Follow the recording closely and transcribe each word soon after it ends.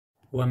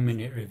1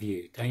 Minute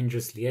Review,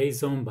 Dangerous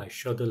Liaisons by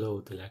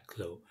Choderlos de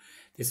Laclos.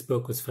 This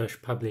book was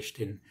first published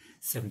in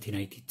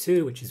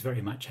 1782, which is very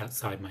much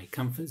outside my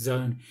comfort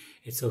zone.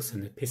 It's also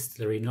an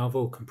epistolary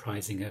novel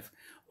comprising of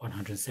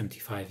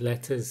 175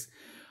 letters.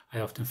 I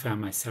often found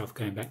myself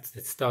going back to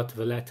the start of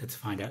a letter to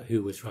find out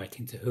who was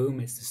writing to whom.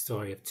 It's the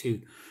story of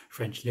two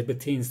French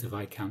libertines, the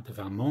Viscount de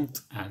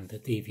Valmont and the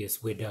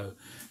devious widow,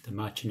 the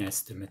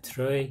Marchioness de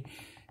Matreuil.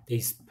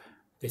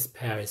 This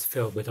pair is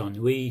filled with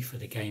ennui for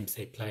the games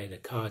they play, the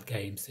card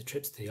games, the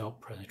trips to the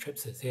opera and the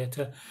trips to the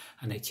theatre,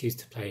 and they choose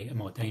to play a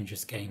more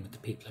dangerous game with the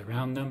people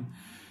around them.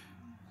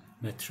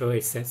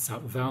 Matreuil sets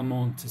up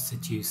Valmont to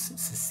seduce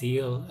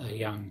Cécile, a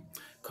young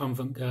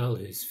convent girl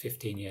who's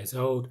 15 years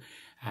old,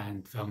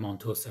 and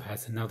Valmont also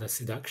has another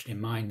seduction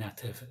in mind,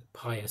 that of a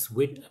pious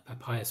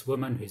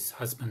woman whose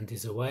husband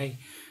is away.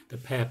 The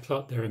pair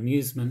plot their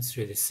amusements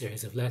through this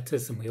series of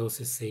letters, and we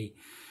also see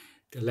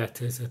the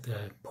letters are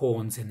the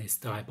pawns in this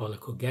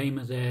diabolical game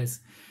of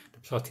theirs. The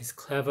plot is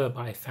clever, but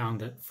I found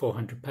that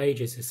 400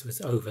 pages, this was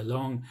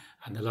overlong,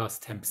 and the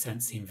last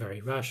 10% seemed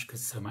very rushed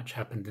because so much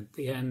happened at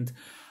the end.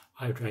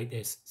 I would rate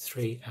this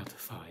 3 out of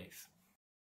 5.